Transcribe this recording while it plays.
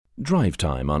Drive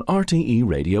Time on RTE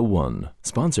Radio 1,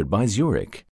 sponsored by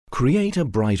Zurich. Create a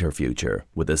brighter future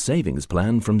with a savings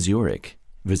plan from Zurich.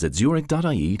 Visit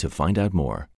zurich.ie to find out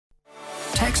more.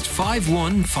 Text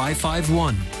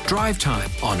 51551. Drive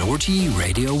Time on RTE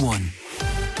Radio 1.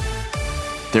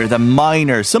 They're the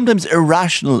minor, sometimes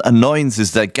irrational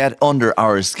annoyances that get under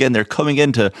our skin. They're coming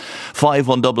into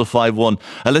 51551.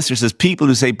 A listener says people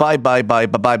who say bye when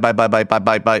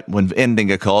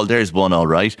ending a call. There's one, all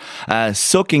right.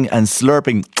 Sucking and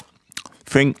slurping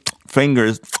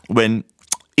fingers when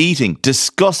eating.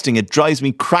 Disgusting. It drives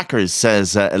me crackers,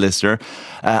 says a listener.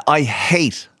 I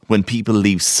hate when people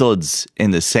leave suds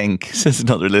in the sink, says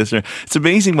another listener. It's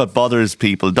amazing what bothers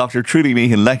people. Dr. Trudy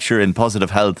Meehan, lecturer in positive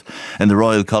health in the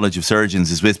Royal College of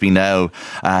Surgeons, is with me now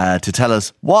to tell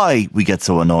us why we get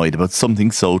so annoyed about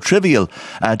something so trivial.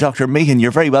 Dr. Meehan, you're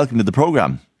very welcome to the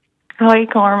programme. Hi,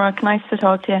 Cormac. Nice to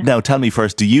talk to you. Now, tell me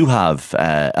first, do you have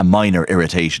a minor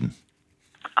irritation?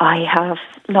 I have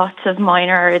lots of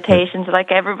minor irritations,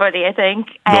 like everybody, I think.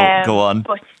 Go on.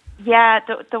 But yeah,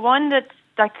 the one that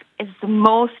is the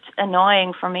most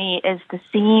annoying for me is the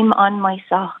seam on my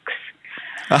socks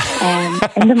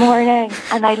in the morning.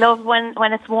 And I love when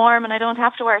it's warm and I don't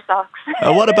have to wear socks.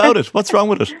 What about it? What's wrong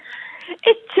with it?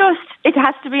 It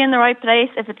has to be in the right place.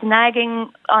 If it's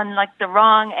nagging on the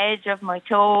wrong edge of my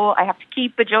toe, I have to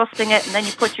keep adjusting it, and then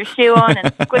you put your shoe on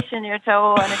and squishing your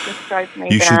toe, and it just drives me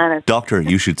bananas.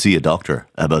 You should see a doctor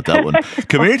about that one.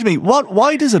 Come here to me.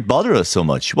 Why does it bother us so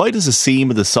much? Why does the seam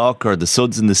of the sock or the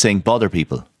suds in the sink bother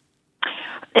people?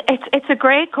 It's a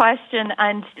great question,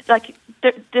 and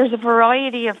there's a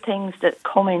variety of things that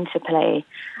come into play.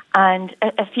 And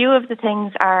a few of the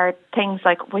things are things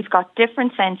like we've got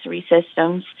different sensory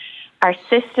systems. Our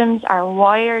systems are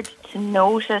wired to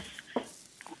notice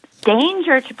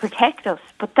danger to protect us,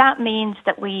 but that means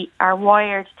that we are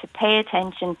wired to pay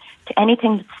attention to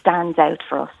anything that stands out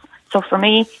for us. So for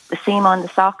me, the seam on the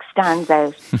sock stands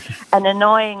out. An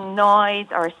annoying noise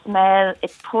or smell,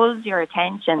 it pulls your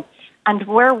attention. And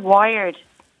we're wired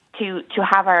to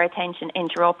have our attention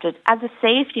interrupted as a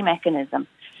safety mechanism.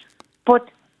 But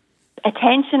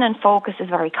attention and focus is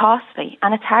very costly,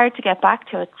 and it's hard to get back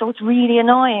to it. So it's really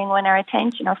annoying when our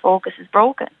attention or focus is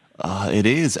broken. It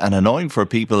is, and annoying for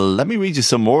people. Let me read you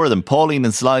some more of them. Pauline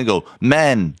in Sligo.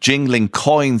 Men jingling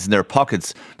coins in their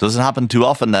pockets. Doesn't happen too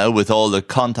often now with all the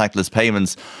contactless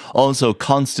payments. Also,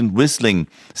 constant whistling,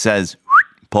 says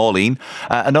Pauline.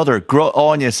 Another,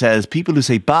 Anya says, people who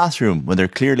say bathroom when they're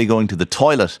clearly going to the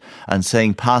toilet and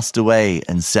saying passed away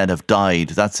instead of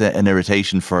died. That's an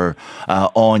irritation for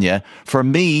Anya. For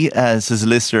me, says a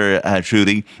listener,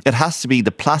 Trudy, it has to be the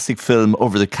plastic film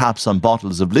over the caps on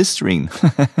bottles of Listerine.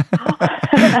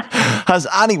 Has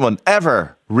anyone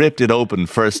ever ripped it open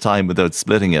first time without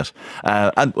splitting it?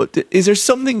 And is there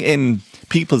something in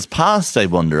people's past, I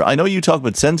wonder? I know you talk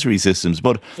about sensory systems,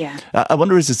 but yeah. I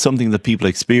wonder, is it something that people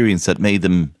experience that made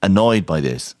them annoyed by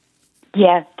this?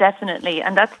 Yeah, definitely.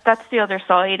 And that's the other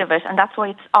side of it. And that's why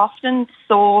it's often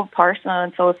so personal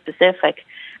and so specific.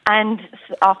 And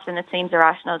often it seems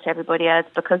irrational to everybody else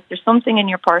because there's something in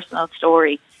your personal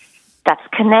story that's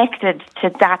connected to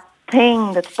that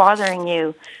thing that's bothering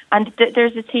you. And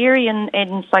there's a theory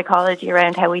in psychology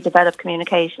around how we develop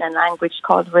communication and language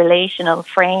called relational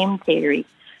frame theory.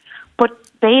 But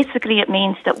basically it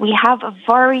means that we have a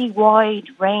very wide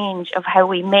range of how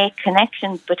we make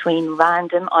connections between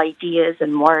random ideas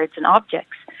and words and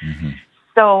objects. Mm-hmm.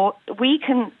 So we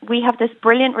have this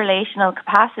brilliant relational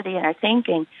capacity in our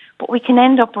thinking, but we can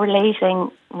end up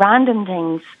relating random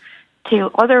things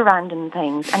to other random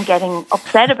things and getting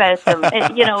upset about them. So.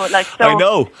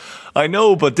 I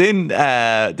know, but then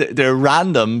they're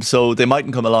random, so they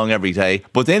mightn't come along every day.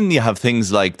 But then you have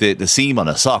things like the seam on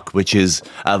a sock, which is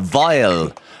a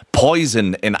vile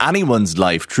poison in anyone's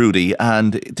life, Trudy,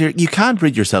 and you can't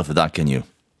rid yourself of that, can you?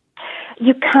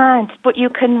 You can't, but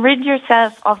you can rid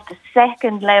yourself of the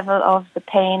second level of the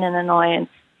pain and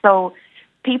annoyance. So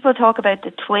people talk about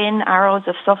the twin arrows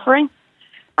of suffering.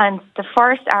 And the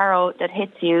first arrow that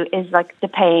hits you is like the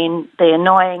pain, the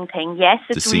annoying thing. Yes,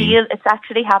 it's real. It's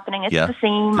actually happening. It's the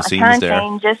seam. I can't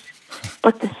change it.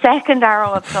 But the second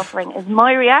arrow of suffering is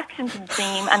my reaction to the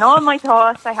seam and all my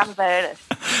thoughts I have about it.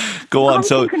 Go on.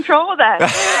 So control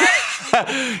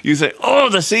that. You say, "Oh,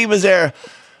 the seam is there."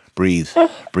 Breathe.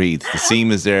 The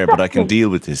seam is there, but I can deal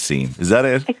with this seam. Is that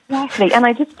it? Exactly. And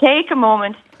I just take a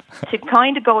moment to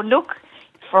kind of go, look,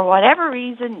 for whatever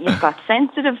reason, you've got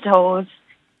sensitive toes.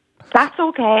 That's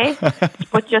okay,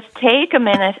 but just take a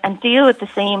minute and deal with the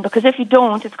seam, because if you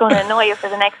don't, it's going to annoy you for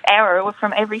the next hour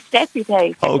from every step you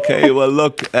take. Okay, well,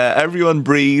 look, everyone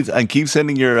breathe and keep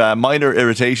sending your minor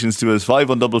irritations to us.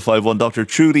 51551. Dr.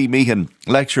 Trudy Meehan,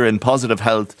 lecturer in positive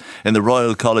health in the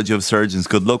Royal College of Surgeons.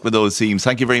 Good luck with those seams.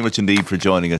 Thank you very much indeed for joining us.